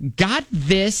got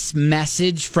this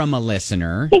message from a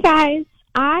listener. Hey, guys.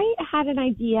 I had an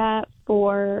idea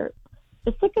for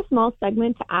just like a small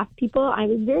segment to ask people. I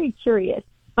was very curious.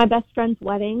 My best friend's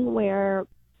wedding, where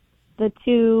the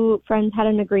two friends had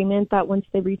an agreement that once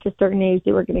they reach a certain age,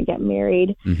 they were going to get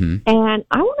married. Mm-hmm. And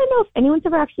I want to know if anyone's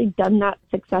ever actually done that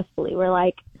successfully, where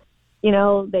like, you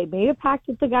know, they made a pact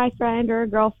with a guy friend or a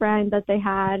girlfriend that they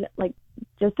had, like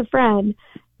just a friend,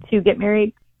 to get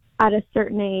married at a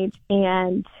certain age,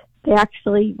 and they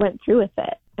actually went through with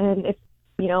it. And if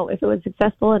it was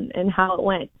successful and how it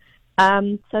went.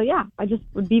 So yeah, I just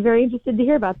would be very interested to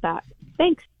hear about that.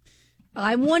 Thanks.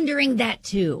 I'm wondering that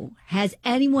too. Has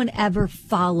anyone ever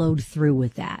followed through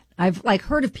with that? I've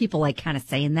heard of people kind of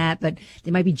saying that, but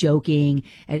they might be joking.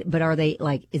 But are they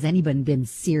has anyone been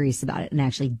serious about it and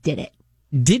actually did it?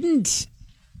 Didn't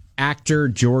actor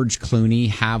George Clooney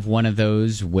have one of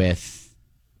those with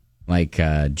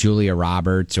Julia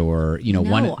Roberts or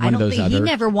one of those other? He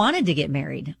never wanted to get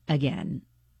married again.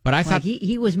 But I thought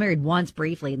he was married once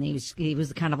briefly, and he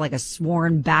was kind of like a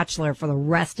sworn bachelor for the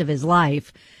rest of his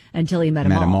life until he met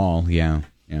them all. Yeah.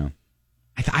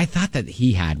 I thought that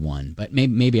he had one, but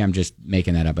maybe I'm just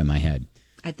making that up in my head.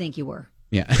 I think you were.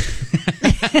 Yeah.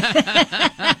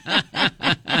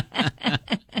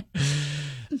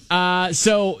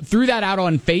 So threw that out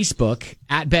on Facebook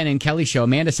at Ben and Kelly Show.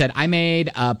 Amanda said, I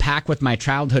made a pact with my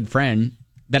childhood friend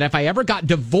that if I ever got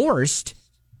divorced,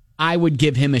 I would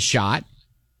give him a shot.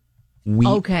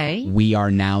 We are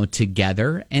now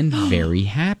together and very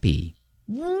happy.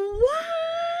 Wow.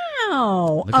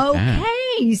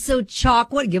 Okay. So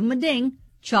give him a ding.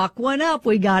 Chalk one up.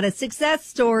 We got a success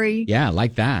story. Yeah,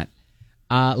 like that.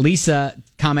 Lisa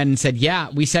commented and said, yeah,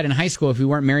 we said in high school if we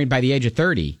weren't married by the age of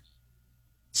 30.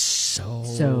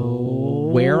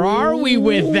 So where are we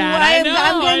with that?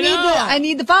 I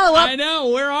need the follow-up. I know.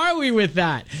 Where are we with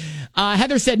that?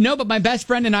 Heather said, no, but my best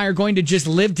friend and I are going to just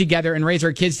live together and raise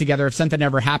our kids together if something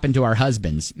ever happened to our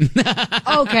husbands.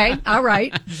 Okay. All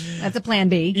right. That's a plan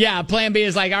B. Yeah. Plan B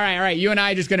is all right. You and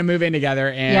I are just going to move in together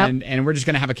and we're just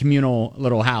going to have a communal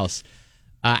little house.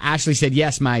 Ashley said,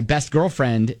 yes, my best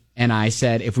girlfriend and I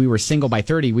said if we were single by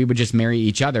 30, we would just marry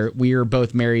each other. We are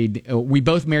both married. We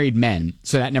both married men.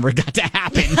 So that never got to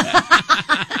happen.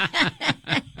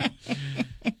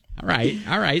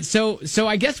 All right. So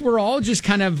I guess we're all just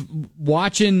kind of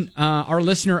watching our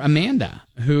listener, Amanda,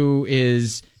 who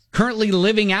is currently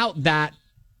living out that,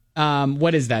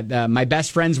 what is that? My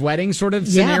best friend's wedding sort of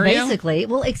scenario? Yeah, basically.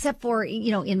 Well, except for,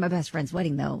 in my best friend's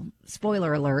wedding, though.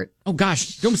 Spoiler alert. Oh,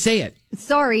 gosh. Don't say it.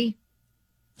 Sorry.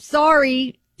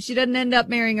 She doesn't end up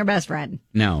marrying her best friend.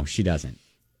 No, she doesn't.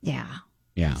 Yeah.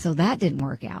 Yeah. So that didn't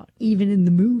work out, even in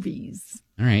the movies.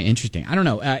 All right, interesting. I don't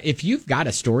know. If you've got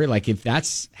a story, if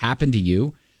that's happened to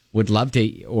you, would love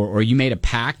to, or you made a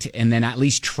pact and then at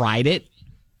least tried it.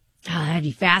 Oh, that'd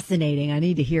be fascinating. I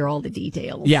need to hear all the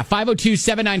details. Yeah,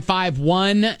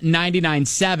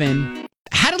 502-795-1997.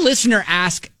 Had a listener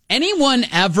ask, anyone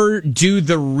ever do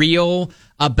the real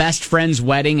best friend's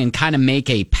wedding and kind of make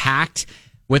a pact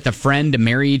with a friend to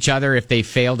marry each other if they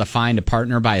fail to find a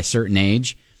partner by a certain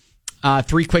age?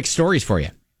 3 quick stories for you.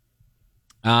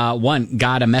 One,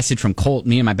 got a message from Colt,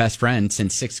 me and my best friend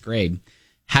since 6th grade,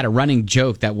 had a running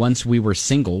joke that once we were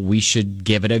single, we should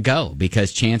give it a go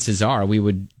because chances are we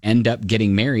would end up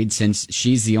getting married since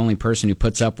she's the only person who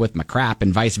puts up with my crap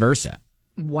and vice versa.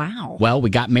 Wow. Well, we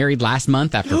got married last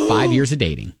month after 5 years of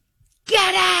dating.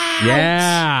 Get out!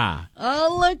 Yeah.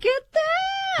 Oh, look at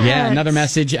that. Yeah, another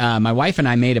message. My wife and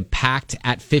I made a pact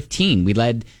at 15. We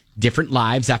led different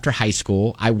lives after high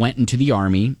school. I went into the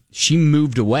Army. She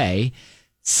moved away.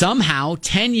 Somehow,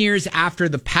 10 years after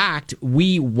the pact,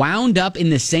 we wound up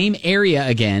in the same area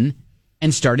again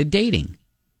and started dating.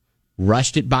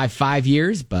 Rushed it by 5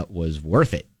 years, but was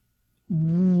worth it.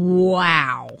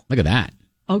 Wow. Look at that.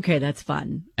 Okay, that's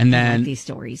fun. And then I like these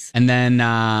stories. And then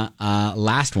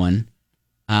last one.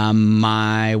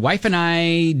 My wife and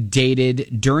I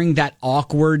dated during that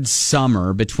awkward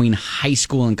summer between high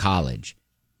school and college.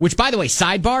 Which, by the way,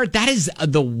 sidebar, that is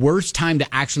the worst time to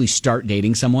actually start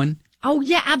dating someone. Oh,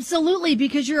 yeah, absolutely,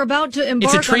 because you're about to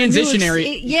embark it's a transitionary,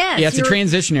 on a yes. Yeah, it's a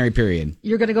transitionary period.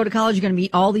 You're going to go to college, you're going to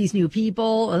meet all these new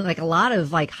people. A lot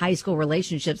of high school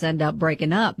relationships end up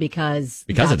breaking up because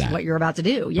of that. What you're about to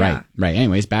do. Yeah. Right.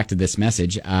 Anyways, back to this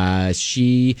message.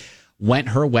 She went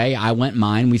her way, I went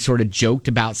mine. We sort of joked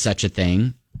about such a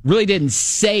thing. Really didn't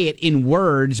say it in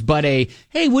words, but hey,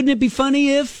 wouldn't it be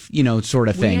funny if, sort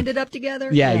of thing. We ended up together?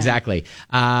 Yeah, exactly.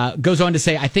 Goes on to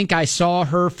say, I think I saw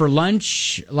her for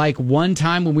lunch one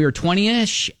time when we were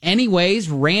 20-ish.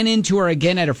 Anyways, ran into her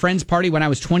again at a friend's party when I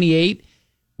was 28.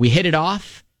 We hit it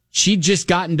off. She'd just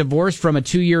gotten divorced from a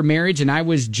 2-year marriage, and I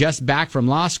was just back from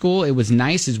law school. It was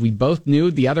nice, as we both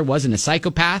knew the other wasn't a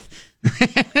psychopath.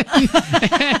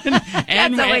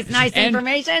 That's always nice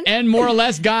information. And more or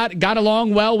less got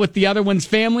along well with the other one's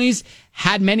families,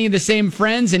 had many of the same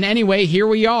friends. And anyway, here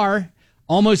we are,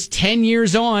 almost 10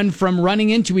 years on from running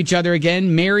into each other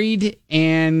again, married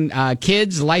and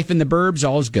kids, life in the burbs,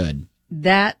 all's good.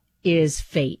 That is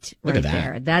fate Look right at that.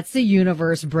 there. That's the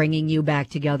universe bringing you back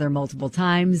together multiple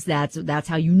times. That's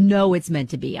how you know it's meant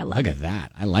to be. I love Look it. at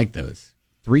that. I like those.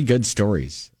 3 good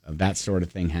stories of that sort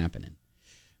of thing happening.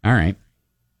 All right.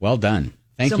 Well done.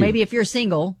 Thank you. So maybe if you're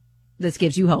single, this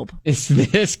gives you hope.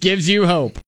 This gives you hope.